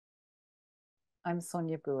I'm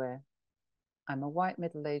Sonia Boué. I'm a white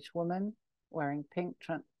middle-aged woman wearing pink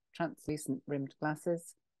translucent rimmed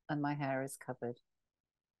glasses, and my hair is covered.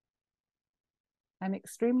 I'm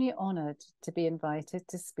extremely honoured to be invited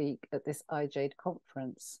to speak at this iJADE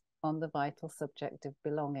conference on the vital subject of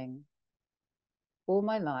belonging. All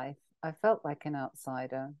my life, I felt like an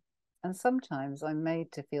outsider, and sometimes I'm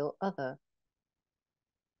made to feel other.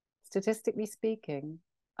 Statistically speaking,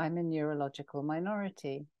 I'm a neurological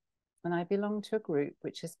minority, and I belong to a group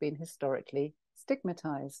which has been historically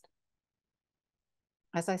stigmatized.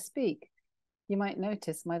 As I speak, you might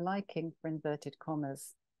notice my liking for inverted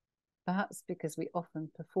commas. Perhaps because we often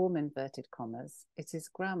perform inverted commas, it is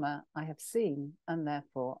grammar I have seen and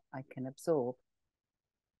therefore I can absorb.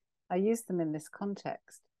 I use them in this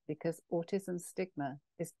context because autism stigma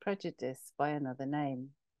is prejudice by another name.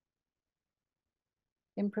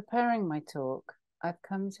 In preparing my talk, I've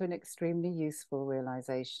come to an extremely useful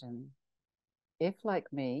realization. If,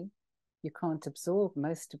 like me, you can't absorb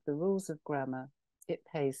most of the rules of grammar, it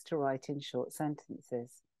pays to write in short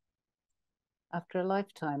sentences. After a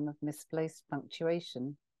lifetime of misplaced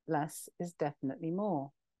punctuation, less is definitely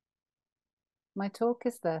more. My talk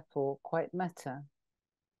is therefore quite meta.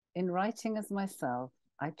 In writing as myself,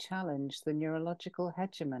 I challenge the neurological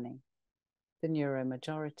hegemony, the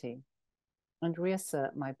neuromajority, and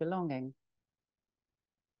reassert my belonging.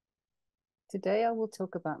 Today I will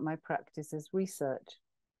talk about my practice as research.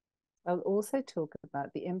 I'll also talk about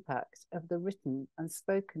the impact of the written and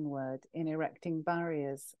spoken word in erecting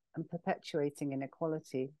barriers and perpetuating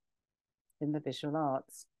inequality in the visual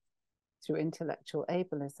arts through intellectual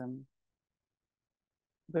ableism.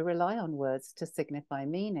 We rely on words to signify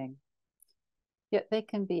meaning, yet they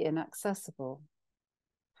can be inaccessible.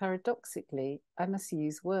 Paradoxically, I must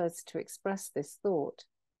use words to express this thought,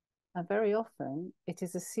 and very often it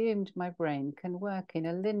is assumed my brain can work in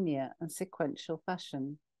a linear and sequential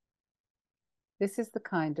fashion. This is the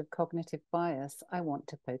kind of cognitive bias I want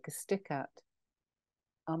to poke a stick at,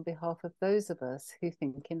 on behalf of those of us who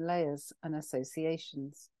think in layers and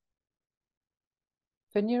associations.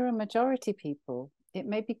 For neuromajority people, it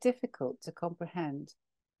may be difficult to comprehend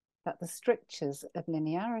that the strictures of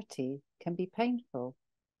linearity can be painful,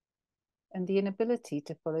 and the inability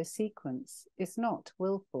to follow sequence is not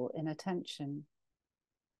willful inattention.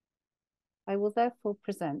 I will therefore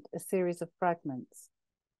present a series of fragments,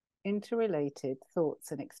 interrelated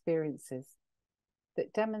thoughts and experiences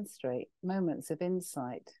that demonstrate moments of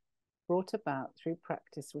insight brought about through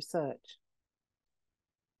practice research.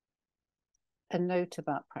 A note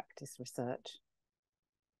about practice research.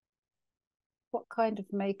 What kind of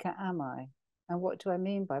maker am I, and what do I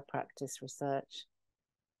mean by practice research?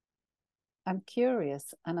 I'm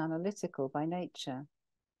curious and analytical by nature.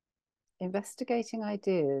 Investigating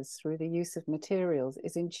ideas through the use of materials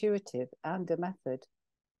is intuitive and a method.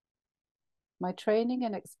 My training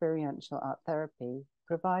in experiential art therapy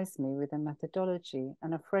provides me with a methodology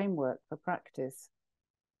and a framework for practice.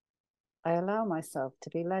 I allow myself to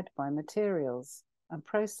be led by materials and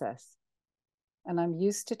process, and I'm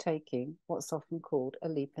used to taking what's often called a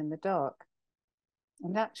leap in the dark.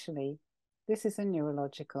 And actually, this is a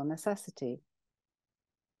neurological necessity.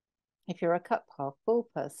 If you're a cup half full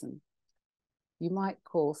person, you might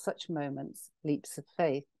call such moments leaps of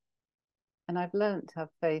faith, and I've learned to have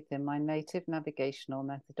faith in my native navigational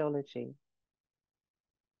methodology.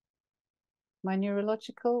 My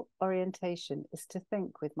neurological orientation is to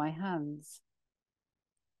think with my hands.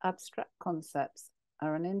 Abstract concepts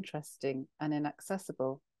are uninteresting and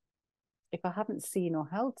inaccessible. If I haven't seen or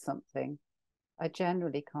held something, I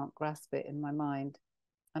generally can't grasp it in my mind,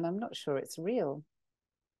 and I'm not sure it's real.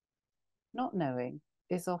 Not knowing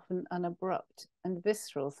is often an abrupt and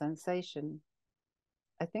visceral sensation.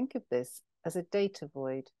 I think of this as a data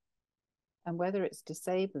void, and whether it's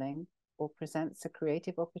disabling or presents a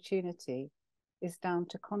creative opportunity is down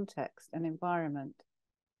to context and environment.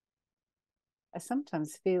 I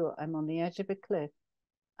sometimes feel I'm on the edge of a cliff,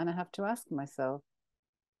 and I have to ask myself,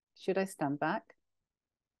 should I stand back?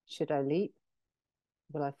 Should I leap?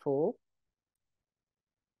 Will I fall?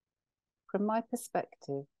 From my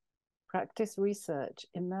perspective, practice research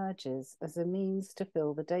emerges as a means to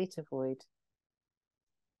fill the data void.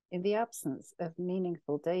 In the absence of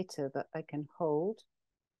meaningful data that I can hold,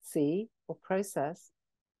 see, or process,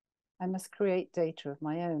 I must create data of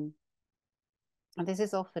my own. And this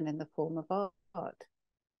is often in the form of art.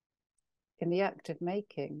 In the act of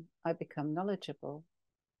making, I become knowledgeable.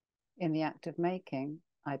 In the act of making,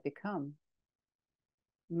 I become.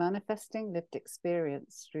 Manifesting lived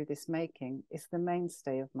experience through this making is the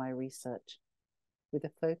mainstay of my research, with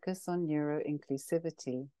a focus on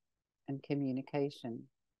neuro-inclusivity and communication.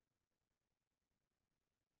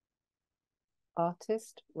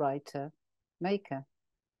 artist, writer, maker.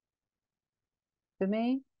 For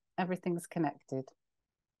me, everything's connected.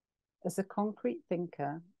 As a concrete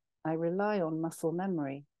thinker, I rely on muscle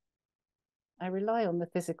memory. I rely on the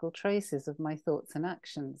physical traces of my thoughts and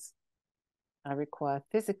actions. I require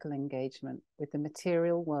physical engagement with the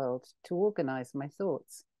material world to organize my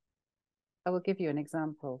thoughts. I will give you an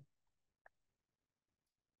example.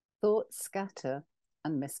 Thoughts scatter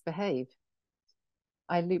and misbehave.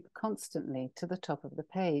 I loop constantly to the top of the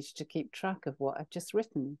page to keep track of what I've just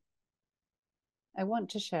written. I want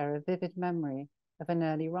to share a vivid memory of an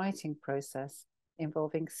early writing process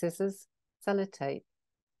involving scissors, sellotape,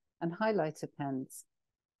 and highlighter pens.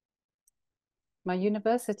 My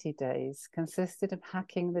university days consisted of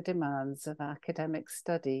hacking the demands of academic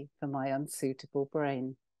study for my unsuitable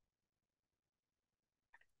brain.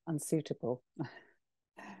 Unsuitable.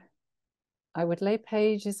 I would lay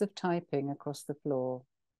pages of typing across the floor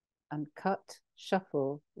and cut,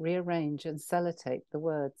 shuffle, rearrange, and sellotape the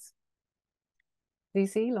words.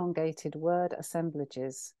 These elongated word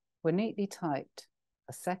assemblages were neatly typed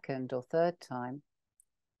a second or third time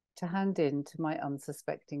to hand in to my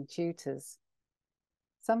unsuspecting tutors.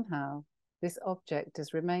 Somehow, this object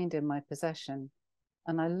has remained in my possession,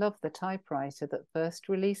 and I love the typewriter that first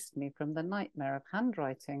released me from the nightmare of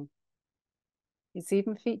handwriting. It's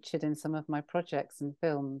even featured in some of my projects and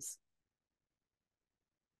films.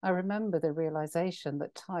 I remember the realization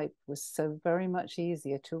that type was so very much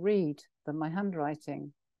easier to read than my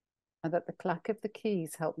handwriting, and that the clack of the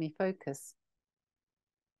keys helped me focus.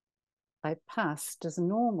 I passed as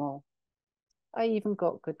normal. I even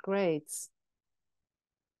got good grades.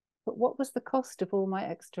 But what was the cost of all my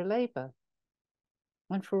extra labor?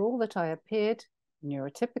 And for all that I appeared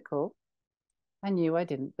neurotypical, I knew I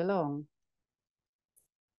didn't belong.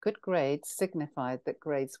 Good grades signified that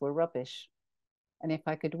grades were rubbish, and if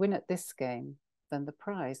I could win at this game, then the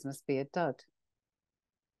prize must be a dud.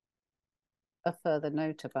 A further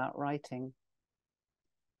note about writing.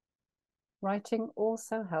 Writing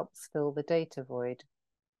also helps fill the data void.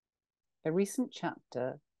 A recent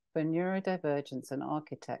chapter for Neurodivergence and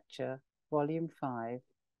Architecture, Volume 5,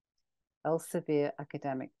 Elsevier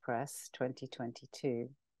Academic Press, 2022,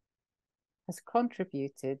 has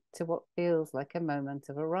contributed to what feels like a moment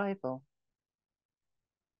of arrival.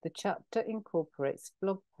 The chapter incorporates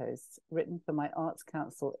blog posts written for my Arts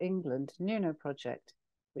Council England Nuno project,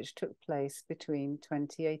 which took place between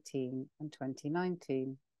 2018 and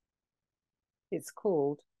 2019. It's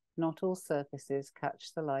called Not All Surfaces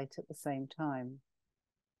Catch the Light at the Same Time.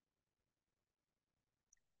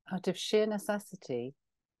 Out of sheer necessity,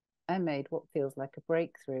 I made what feels like a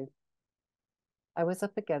breakthrough. I was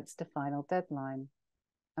up against a final deadline,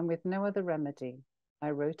 and with no other remedy, I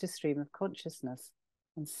wrote a stream of consciousness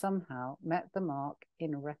and somehow met the mark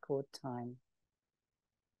in record time.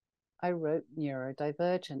 I wrote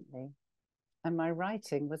neurodivergently, and my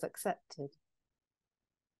writing was accepted.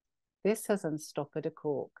 This has unstoppered a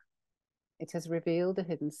cork. It has revealed a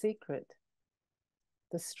hidden secret.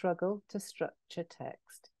 The struggle to structure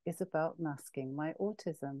text is about masking my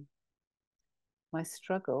autism. My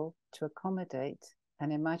struggle to accommodate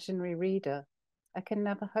an imaginary reader I can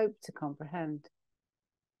never hope to comprehend.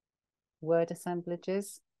 Word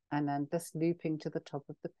assemblages and endless looping to the top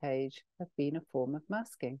of the page have been a form of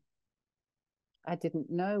masking. I didn't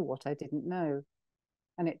know what I didn't know,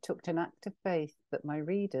 and it took an act of faith that my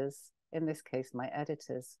readers, in this case my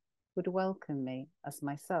editors, would welcome me as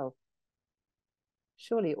myself.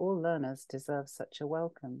 Surely all learners deserve such a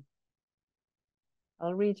welcome.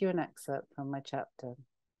 I'll read you an excerpt from my chapter.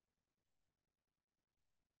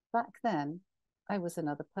 Back then, I was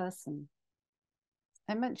another person.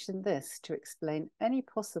 I mention this to explain any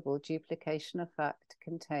possible duplication of fact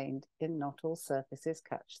contained in Not All Surfaces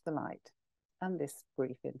Catch the Light and this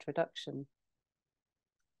brief introduction.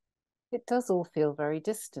 It does all feel very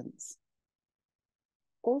distant.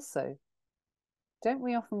 Also, don't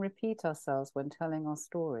we often repeat ourselves when telling our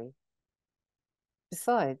story?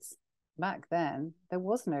 Besides, back then, there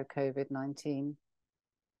was no COVID-19.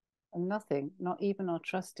 And nothing, not even our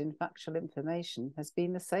trust in factual information, has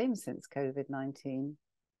been the same since COVID-19.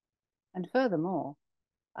 And furthermore,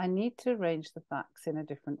 I need to arrange the facts in a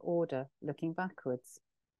different order, looking backwards.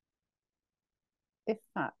 If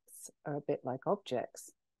facts are a bit like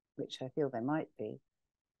objects, which I feel they might be,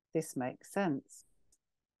 this makes sense,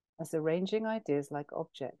 as arranging ideas like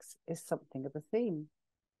objects is something of a theme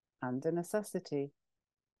and a necessity.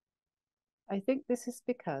 I think this is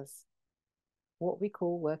because what we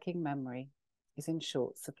call working memory is in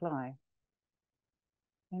short supply.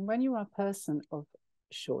 And when you are a person of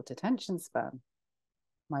short attention span,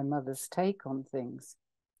 my mother's take on things,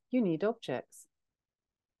 You need objects,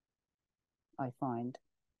 I find.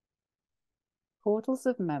 Portals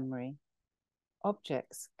of memory,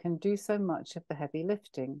 objects can do so much of the heavy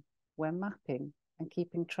lifting where mapping and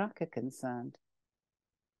keeping track are concerned.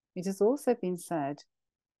 It has also been said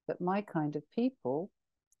that my kind of people,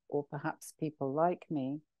 or perhaps people like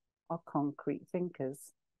me, are concrete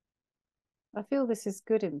thinkers. I feel this is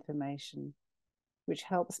good information, which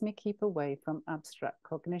helps me keep away from abstract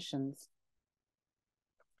cognitions.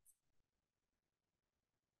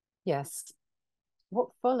 Yes, what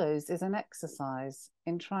follows is an exercise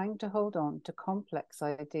in trying to hold on to complex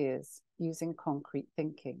ideas using concrete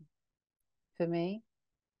thinking. For me,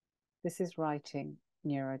 this is writing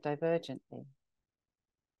neurodivergently.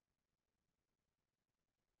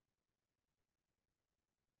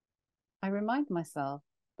 I remind myself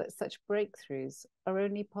that such breakthroughs are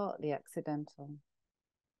only partly accidental.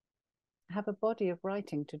 I have a body of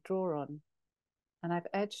writing to draw on, and I've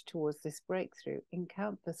edged towards this breakthrough in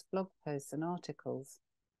countless blog posts and articles,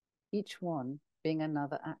 each one being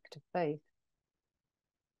another act of faith.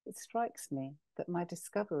 It strikes me that my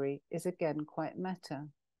discovery is again quite meta.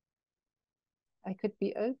 I could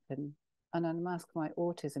be open and unmask my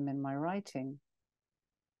autism in my writing,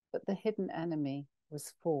 but the hidden enemy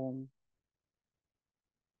was form.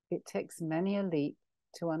 It takes many a leap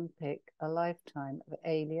to unpick a lifetime of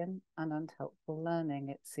alien and unhelpful learning,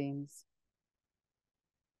 it seems.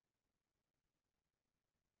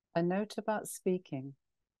 A note about speaking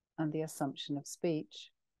and the assumption of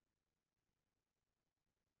speech.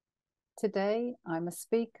 Today, I'm a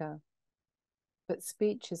speaker, but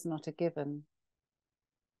speech is not a given.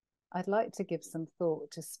 I'd like to give some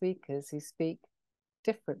thought to speakers who speak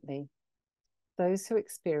differently, those who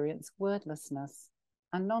experience wordlessness,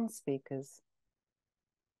 and non-speakers.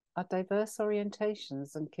 Our diverse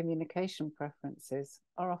orientations and communication preferences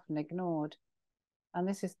are often ignored, and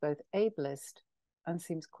this is both ableist and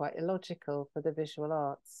seems quite illogical for the visual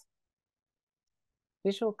arts.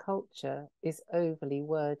 Visual culture is overly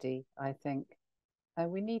wordy, I think,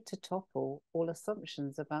 and we need to topple all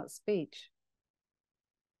assumptions about speech.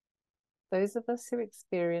 Those of us who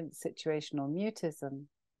experience situational mutism,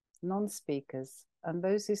 non-speakers, and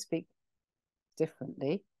those who speak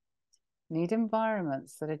differently need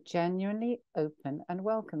environments that are genuinely open and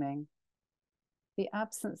welcoming. The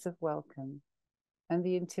absence of welcome and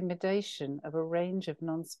the intimidation of a range of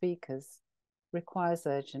non-speakers requires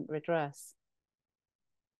urgent redress.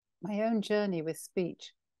 My own journey with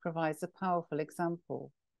speech provides a powerful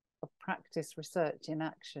example of practice research in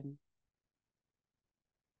action.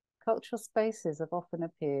 Cultural spaces have often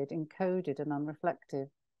appeared encoded and unreflective,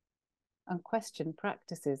 and questioned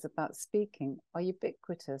practices about speaking are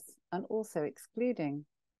ubiquitous and also excluding.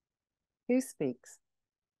 Who speaks?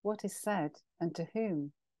 What is said, and to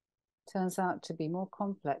whom? Turns out to be more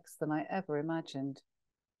complex than I ever imagined.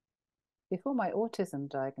 Before my autism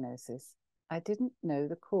diagnosis, I didn't know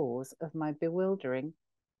the cause of my bewildering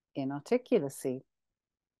inarticulacy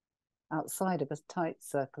outside of a tight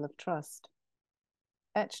circle of trust.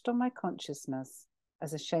 Etched on my consciousness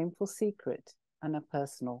as a shameful secret and a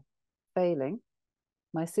personal failing,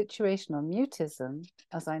 my situational mutism,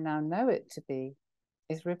 as I now know it to be,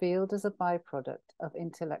 is revealed as a byproduct of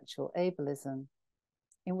intellectual ableism,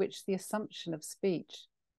 in which the assumption of speech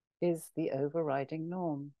is the overriding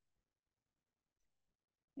norm.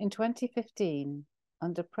 In 2015,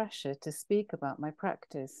 under pressure to speak about my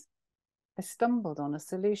practice, I stumbled on a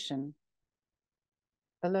solution.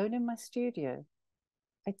 Alone in my studio,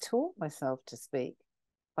 I taught myself to speak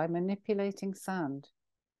by manipulating sound,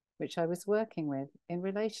 which I was working with in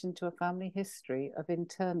relation to a family history of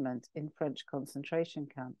internment in French concentration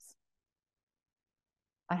camps.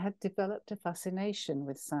 I had developed a fascination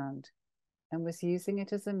with sound and was using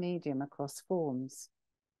it as a medium across forms.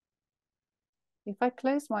 If I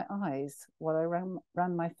closed my eyes while I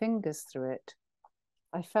ran my fingers through it,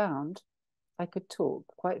 I found I could talk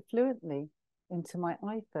quite fluently into my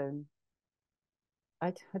iPhone.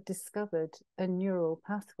 I had discovered a neural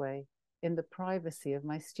pathway in the privacy of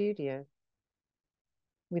my studio.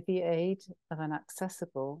 With the aid of an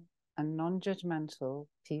accessible and non-judgmental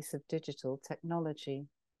piece of digital technology.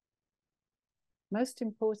 Most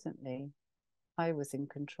importantly, I was in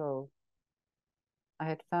control. I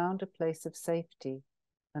had found a place of safety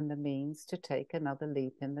and the means to take another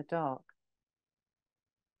leap in the dark.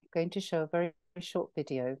 I'm going to show a very short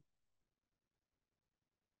video.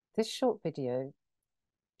 This short video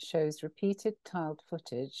shows repeated tiled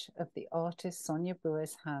footage of the artist Sonia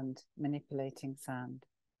Boué's hand manipulating sand.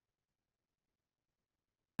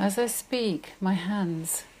 As I speak, my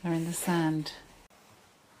hands are in the sand.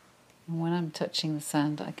 And when I'm touching the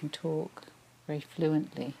sand, I can talk very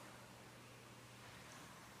fluently,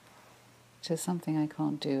 which is something I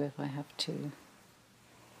can't do if I have to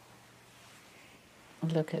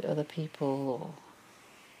look at other people or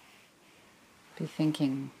be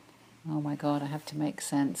thinking, oh my God, I have to make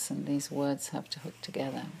sense and these words have to hook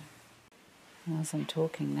together. As I'm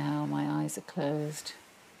talking now, my eyes are closed.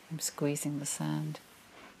 I'm squeezing the sand.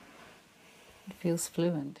 It feels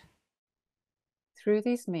fluent. Through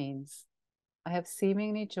these means, I have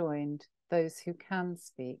seemingly joined those who can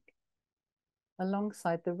speak.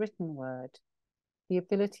 Alongside the written word, the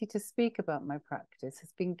ability to speak about my practice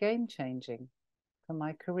has been game-changing for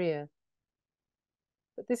my career.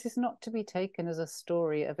 But this is not to be taken as a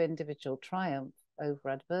story of individual triumph over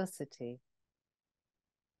adversity.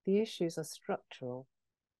 The issues are structural,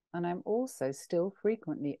 and I'm also still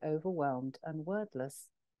frequently overwhelmed and wordless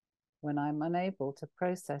when I'm unable to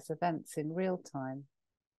process events in real time.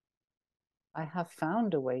 I have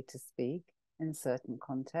found a way to speak in certain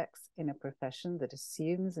contexts in a profession that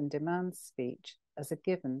assumes and demands speech as a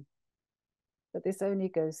given, but this only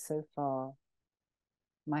goes so far.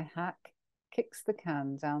 My hack kicks the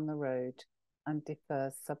can down the road and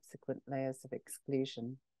defers subsequent layers of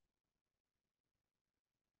exclusion.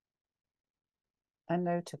 A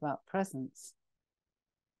note about presence.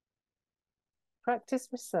 Practice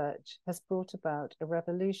research has brought about a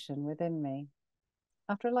revolution within me.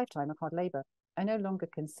 After a lifetime of hard labour, I no longer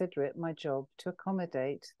consider it my job to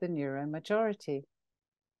accommodate the neuromajority.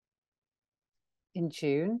 In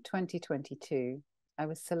June 2022, I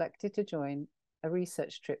was selected to join a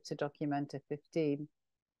research trip to Documenta 15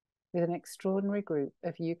 with an extraordinary group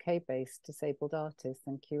of UK-based disabled artists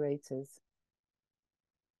and curators.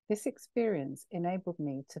 This experience enabled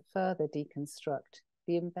me to further deconstruct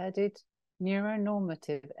the embedded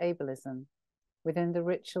neuronormative ableism within the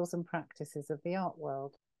rituals and practices of the art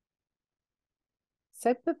world.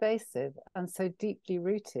 So pervasive and so deeply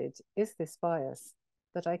rooted is this bias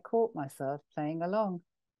that I caught myself playing along,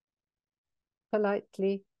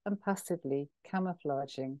 politely and passively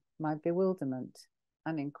camouflaging my bewilderment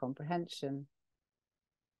and incomprehension.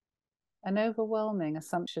 An overwhelming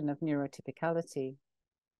assumption of neurotypicality,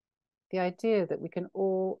 the idea that we can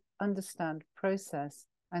all understand, process,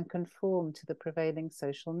 and conform to the prevailing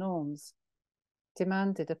social norms,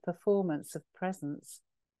 demanded a performance of presence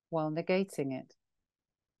while negating it.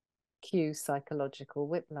 Cue psychological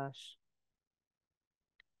whiplash.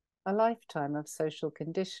 A lifetime of social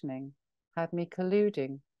conditioning had me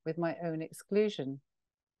colluding with my own exclusion,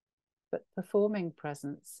 but performing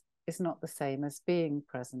presence is not the same as being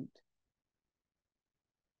present.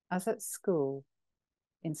 As at school,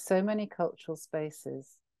 in so many cultural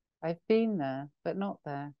spaces, I've been there, but not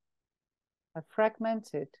there. I've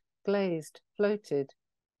fragmented, glazed, floated,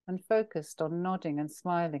 and focused on nodding and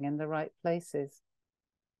smiling in the right places.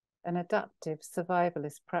 An adaptive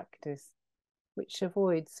survivalist practice which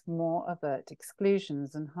avoids more overt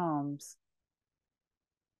exclusions and harms.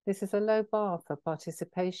 This is a low bar for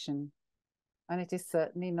participation, and it is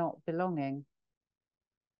certainly not belonging.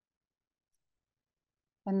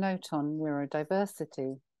 A note on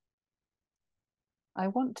neurodiversity. I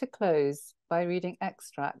want to close by reading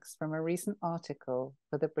extracts from a recent article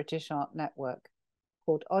for the British Art Network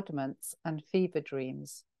called Oddments and Fever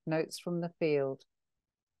Dreams, Notes from the Field,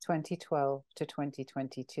 2012 to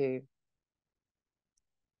 2022.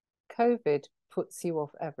 COVID puts you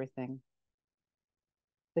off everything.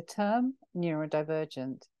 The term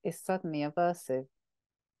neurodivergent is suddenly aversive,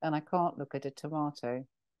 and I can't look at a tomato.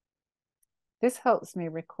 This helps me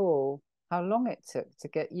recall how long it took to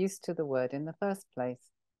get used to the word in the first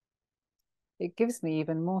place. It gives me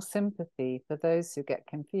even more sympathy for those who get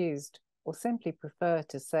confused or simply prefer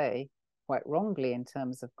to say, quite wrongly in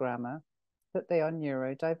terms of grammar, that they are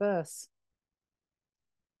neurodiverse.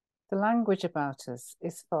 The language about us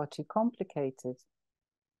is far too complicated.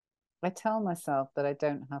 I tell myself that I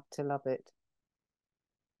don't have to love it.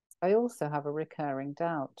 I also have a recurring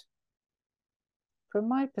doubt. From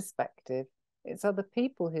my perspective, it's other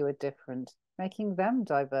people who are different, making them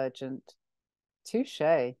divergent.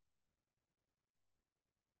 Touché.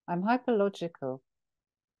 I'm hyperlogical.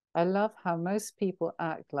 I love how most people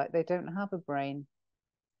act like they don't have a brain,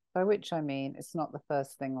 by which I mean it's not the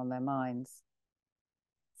first thing on their minds.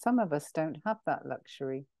 Some of us don't have that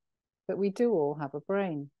luxury, but we do all have a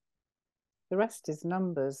brain. The rest is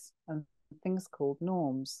numbers and things called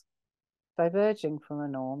norms. Diverging from a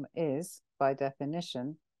norm is, by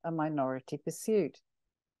definition, a minority pursuit,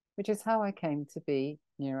 which is how I came to be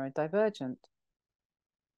neurodivergent.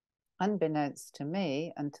 Unbeknownst to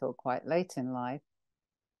me, until quite late in life,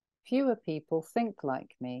 fewer people think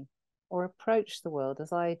like me or approach the world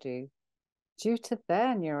as I do. due to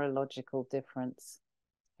their neurological difference.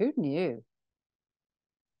 Who knew?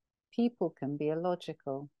 People can be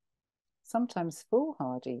illogical, sometimes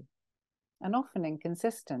foolhardy, and often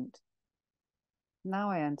inconsistent. Now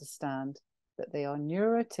I understand that they are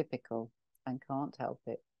neurotypical and can't help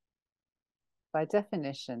it. By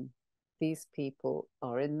definition, these people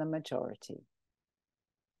are in the majority.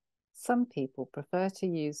 Some people prefer to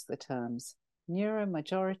use the terms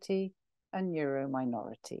neuromajority and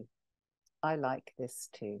neurominority. I like this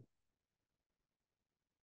too.